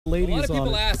Ladies, a lot of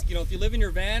people ask, if you live in your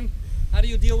van, how do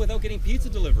you deal without getting pizza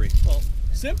delivery? Well,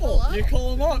 simple. You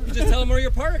call them up. You just tell them where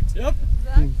you're parked. Yep.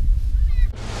 Exactly.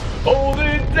 Oh, the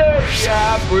day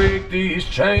I break these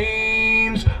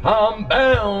chains, I'm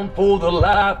bound for the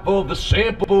life of the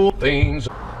simple things.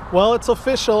 Well, it's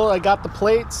official. I got the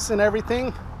plates and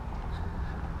everything.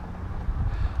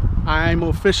 I'm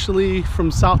officially from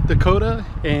South Dakota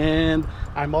and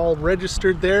I'm all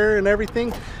registered there and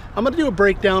everything. I'm gonna do a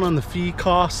breakdown on the fee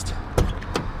cost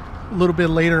a little bit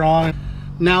later on.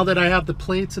 Now that I have the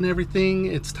plates and everything,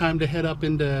 it's time to head up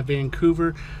into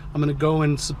Vancouver. I'm gonna go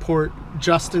and support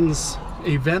Justin's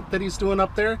event that he's doing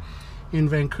up there in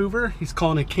Vancouver. He's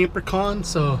calling it campercon,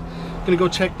 so I'm gonna go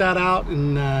check that out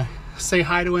and say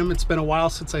hi to him. It's been a while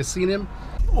since I've seen him.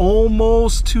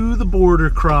 Almost to the border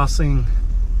crossing.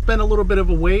 Been a little bit of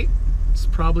a wait. It's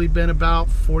probably been about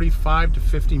 45 to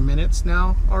 50 minutes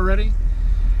now already.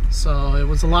 So it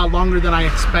was a lot longer than I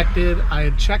expected. I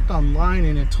had checked online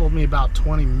and it told me about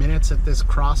 20 minutes at this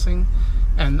crossing,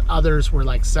 and others were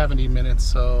like 70 minutes.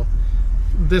 So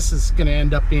this is gonna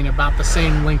end up being about the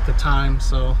same length of time.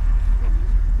 So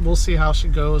we'll see how she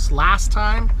goes. Last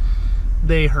time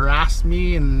they harassed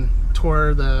me and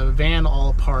tore the van all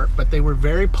apart, but they were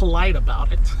very polite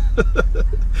about it.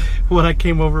 When I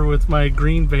came over with my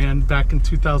green van back in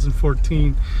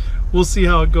 2014. We'll see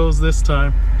how it goes this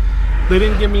time. They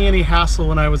didn't give me any hassle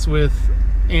when I was with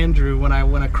Andrew, when I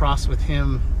went across with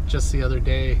him just the other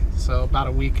day, so about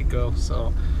a week ago.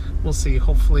 So we'll see.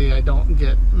 Hopefully I don't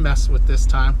get messed with this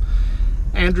time.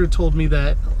 Andrew told me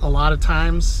that a lot of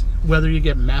times, whether you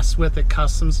get messed with at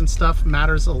customs and stuff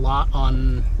matters a lot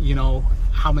on,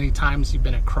 how many times you've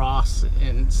been across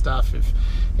and stuff,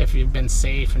 if you've been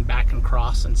safe and back and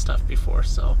cross and stuff before.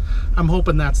 So I'm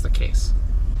hoping that's the case.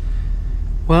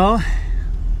 Well,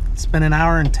 it's been an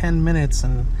hour and 10 minutes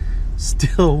and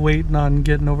still waiting on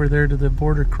getting over there to the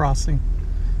border crossing.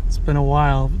 It's been a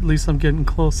while. At least I'm getting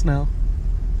close now.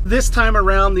 This time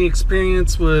around, the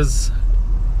experience was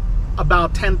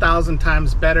about 10,000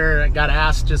 times better. I got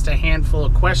asked just a handful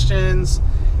of questions,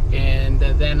 and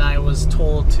then I was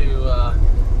told to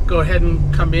go ahead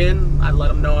and come in. I let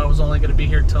them know I was only going to be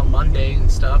here till Monday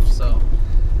and stuff, so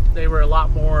they were a lot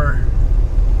more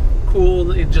cool.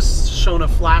 They just shone a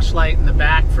flashlight in the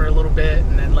back for a little bit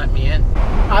and then let me in.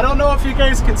 I don't know if you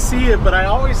guys can see it, but I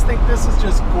always think this is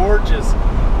just gorgeous.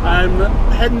 I'm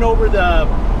heading over the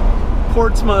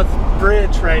Portsmouth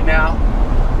Bridge right now,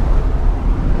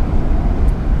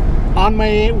 on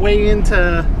my way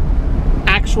into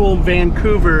actual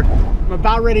Vancouver. I'm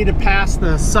about ready to pass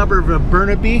the suburb of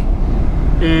Burnaby,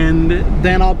 and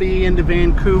then I'll be into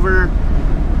Vancouver.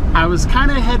 I was kind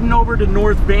of heading over to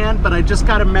North Van, but I just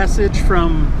got a message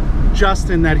from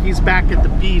Justin that he's back at the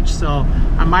beach, so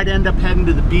I might end up heading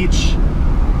to the beach.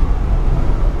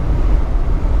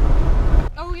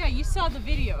 Oh yeah, you saw the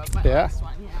video of my last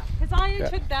one, yeah. Because I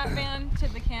took that van to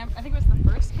the camp, I think it was the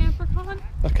first campercon.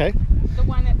 Okay. The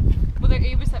one at,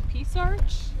 it was at Peace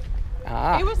Arch.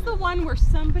 Ah. It was the one where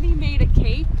somebody made a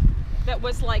cape that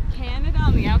was like Canada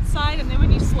on the outside, and then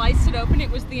when you sliced it open, it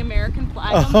was the American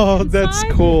flag on the inside. That's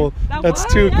cool. That's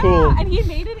too cool. And he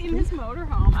made it in his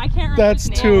motorhome. I can't remember That's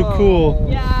his too name. cool.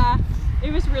 Yeah,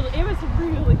 it was a really fancy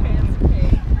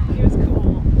cape. It was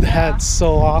cool. That's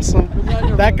so awesome.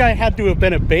 That guy had to have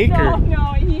been a baker.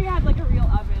 No, he had like a real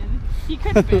oven. He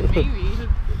could have been, maybe.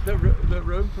 The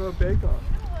Road Pro Bake Off.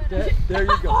 There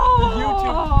you go.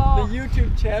 Oh, the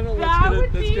YouTube channel. That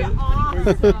would be awesome.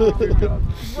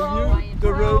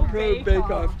 The Road Pro Bake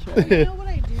Off channel. You know what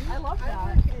I do? I love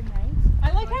that.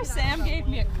 I like how Sam gave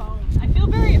me a cone. I feel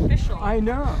very official. I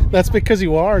know. That's because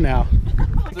you are now.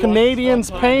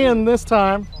 Canadians paying this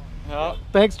time. Yeah.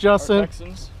 Thanks, Justin.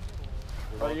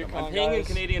 I'm paying in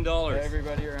Canadian dollars.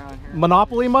 Everybody around here.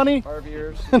 Monopoly money?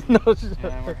 RVers. No.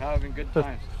 And we're having good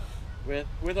times.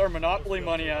 With our Monopoly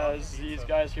money, as these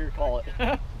guys here call it.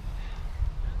 Funny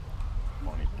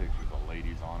pictures of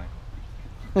ladies on it.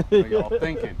 What are y'all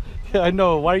thinking? Yeah, I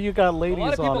know. Why you got ladies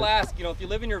on it? A lot of people ask, if you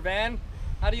live in your van,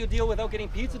 how do you deal without getting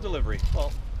pizza delivery?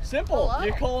 Well, simple.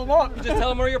 You call them up. You just tell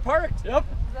them where you're parked. Yep.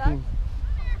 Exactly.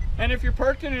 And if you're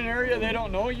parked in an area they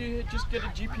don't know, you just get a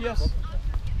GPS.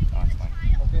 That's fine.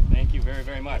 Okay. Thank you very,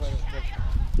 very much.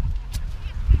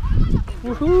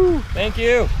 Woohoo! Thank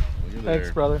you.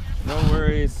 Thanks, brother. No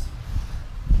worries.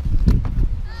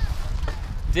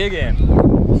 Dig in.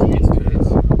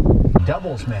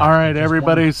 Doubles match. All right,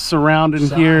 everybody's surrounding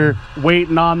here,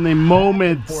 waiting on the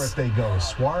moment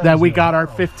that we got our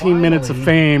 15 minutes of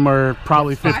fame, or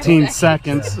probably 15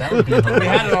 seconds. We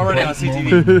had it already on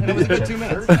CTV, and it was a good 2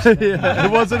 minutes. Yeah,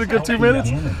 it wasn't a good 2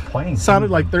 minutes.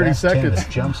 Sounded like 30 seconds.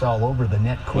 Jumps all over the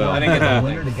net. Well, I didn't get the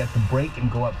winner to get the break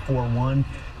and go up 4-1,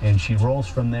 and she rolls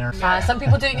from there. Some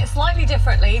people doing it slightly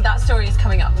differently. That story is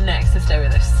coming up next, so stay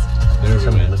with us.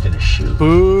 Somebody lifted a shoe.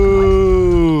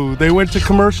 Boo! They went to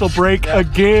commercial break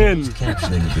again.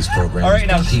 Captioning of this program. All right,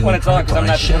 now just when it's on, because I'm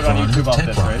going to have to put it on YouTube off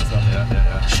this, right? So,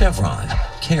 yeah. Chevron,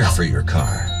 care for your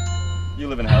car. You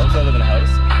live in a house, I live in a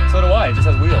house. So do I, it just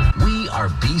has wheels. We are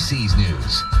BC's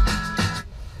News.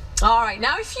 All right,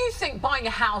 now if you think buying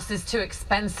a house is too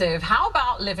expensive, how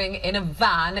about living in a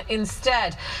van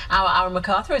instead? Our Aaron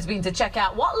MacArthur has been to check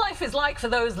out what life is like for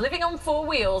those living on four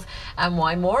wheels and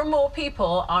why more and more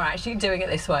people are actually doing it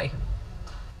this way.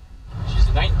 She's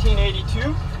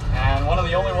 1982 and one of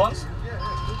the only ones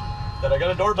that I got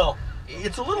a doorbell.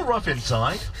 It's a little rough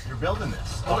inside. You're building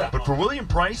this. But for William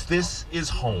Price, this is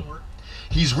home.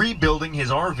 He's rebuilding his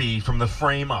RV from the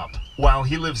frame up while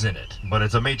he lives in it, but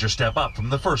it's a major step up from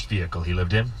the first vehicle he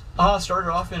lived in. Started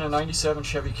off in a 97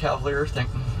 Chevy Cavalier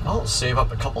thinking I'll save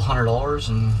up a couple $100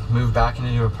 and move back into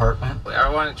a new apartment. I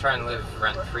want to try and live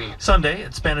rent-free. Sunday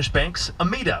at Spanish Banks, a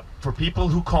meetup for people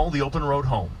who call the open road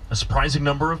home. A surprising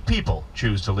number of people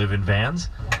choose to live in vans.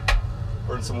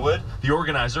 Burn some wood. The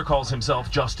organizer calls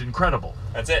himself Justincredible.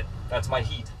 That's it. That's my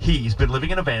heat. He's been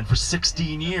living in a van for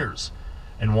 16 years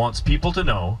and wants people to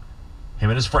know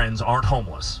him and his friends aren't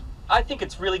homeless. I think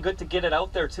it's really good to get it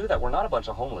out there too that we're not a bunch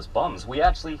of homeless bums. We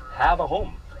actually have a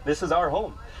home. This is our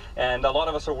home. And a lot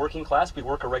of us are working class. We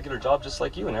work a regular job just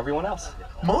like you and everyone else.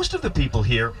 Most of the people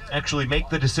here actually make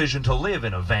the decision to live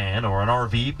in a van or an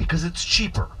RV because it's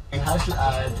cheaper. You have to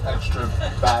add extra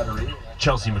battery.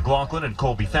 Chelsea McLaughlin and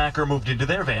Colby Thacker moved into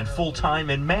their van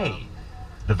full-time in May.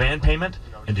 The van payment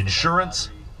and insurance,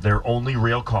 their only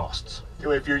real costs.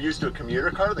 If you're used to a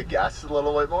commuter car, the gas is a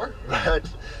little bit more,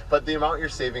 but the amount you're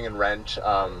saving in rent,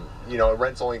 you know,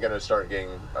 rent's only going to start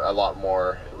getting a lot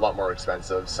more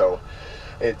expensive. So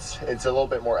it's a little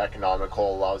bit more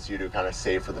economical, allows you to kind of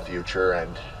save for the future.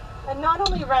 And not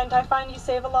only rent, I find you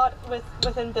save a lot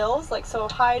within bills, like so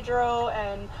hydro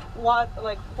and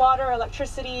water,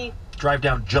 electricity. Drive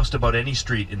down just about any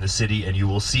street in the city and you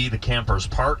will see the campers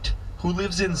parked. Who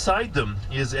lives inside them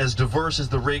is as diverse as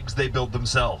the rigs they build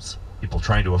themselves. People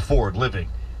trying to afford living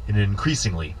in an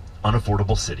increasingly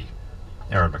unaffordable city.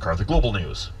 Aaron MacArthur, Global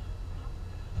News.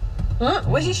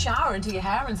 Where's your shower and do your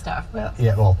hair and stuff? Well,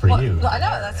 yeah, well, for you. I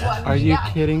know, that's what Are you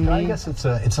kidding me? I guess it's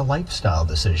a lifestyle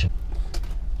decision.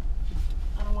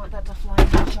 I don't want that to fly and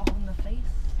hit you all in the face.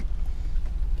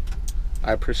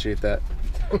 I appreciate that.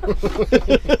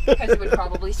 Because it would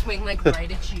probably swing like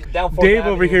right at you. Dave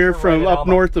over here from up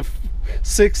north of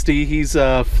 60, he's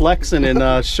flexing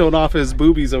and showing off his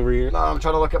boobies over here. No, I'm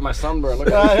trying to look at my sunburn. Look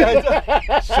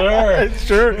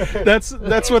Sure.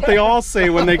 That's what they all say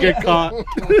when they get caught.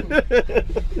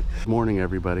 Good morning,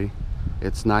 everybody.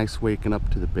 It's nice waking up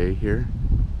to the bay here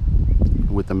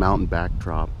with the mountain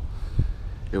backdrop.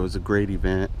 It was a great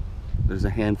event. There's a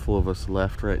handful of us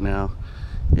left right now,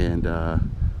 and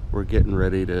we're getting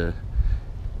ready to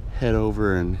head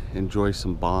over and enjoy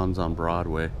some bonds on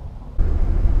Broadway.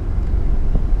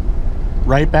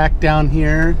 Right back down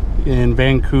here in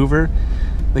Vancouver,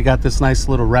 they got this nice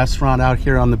little restaurant out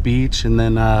here on the beach, and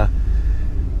then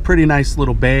pretty nice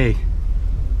little bay.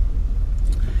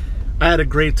 I had a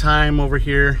great time over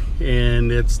here,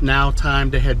 and it's now time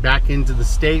to head back into the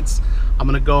States. I'm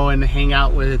gonna go and hang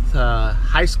out with a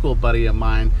high school buddy of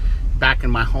mine back in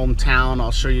my hometown.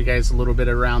 I'll show you guys a little bit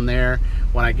around there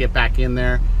when I get back in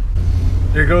there.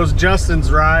 There goes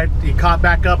Justin's ride. He caught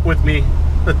back up with me.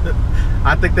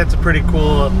 I think that's a pretty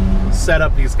cool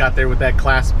setup he's got there with that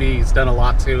Class B. He's done a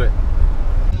lot to it.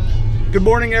 Good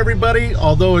morning, everybody.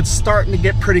 Although it's starting to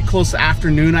get pretty close to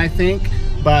afternoon, I think,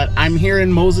 but I'm here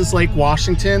in Moses Lake,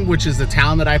 Washington, which is the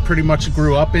town that I pretty much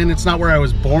grew up in. It's not where I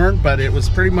was born, but it was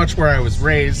pretty much where I was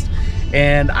raised.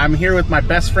 And I'm here with my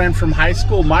best friend from high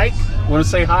school, Mike. Want to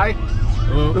say hi?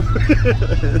 Hello.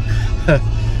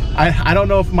 I don't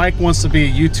know if Mike wants to be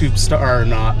a YouTube star or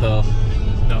not, though.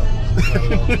 No.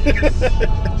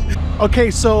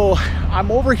 Okay, so I'm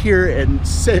over here and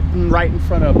sitting right in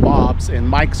front of Bob's, and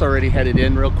Mike's already headed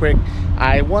in real quick.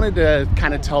 I wanted to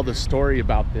kind of tell the story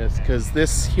about this because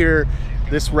this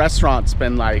restaurant's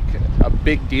been like a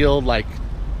big deal, like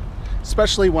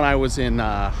especially when I was in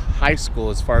high school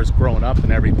as far as growing up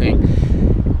and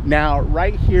everything. Now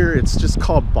right here it's just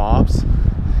called Bob's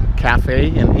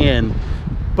Cafe and Inn,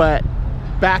 but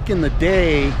back in the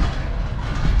day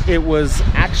it was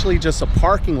actually just a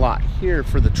parking lot here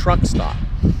for the truck stop.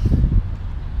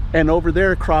 And over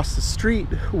there across the street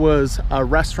was a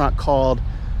restaurant called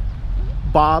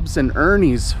Bob's and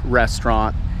Ernie's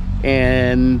restaurant,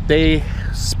 and they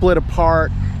split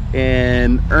apart,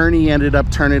 and Ernie ended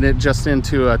up turning it just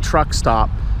into a truck stop.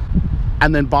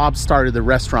 And then Bob started the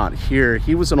restaurant here.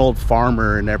 He was an old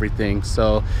farmer and everything,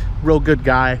 so real good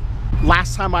guy.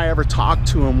 Last time I ever talked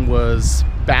to him was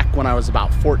back when I was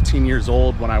about 14 years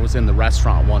old, when I was in the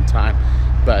restaurant one time.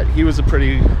 But he was a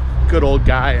pretty good old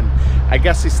guy, and I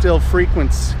guess he still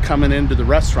frequents coming into the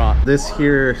restaurant. This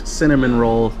here cinnamon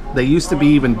roll, they used to be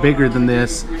even bigger than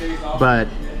this, but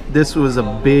this was a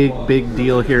big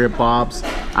deal here at Bob's.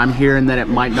 I'm hearing that it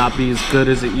might not be as good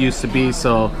as it used to be,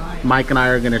 so Mike and I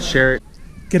are gonna share it.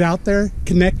 Get out there,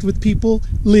 connect with people,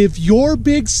 live your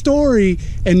big story,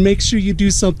 and make sure you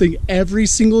do something every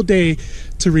single day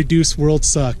to reduce world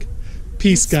suck.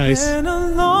 Peace, guys. It's been a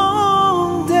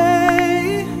long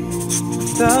day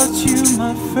without you,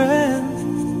 my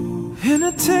friend, and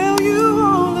I'll tell you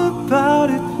all about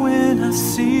it when I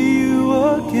see you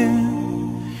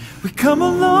again. We come a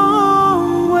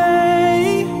long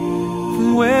way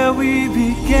from where we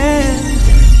began.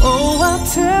 Oh, I'll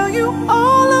tell you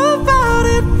all about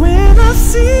it when I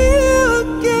see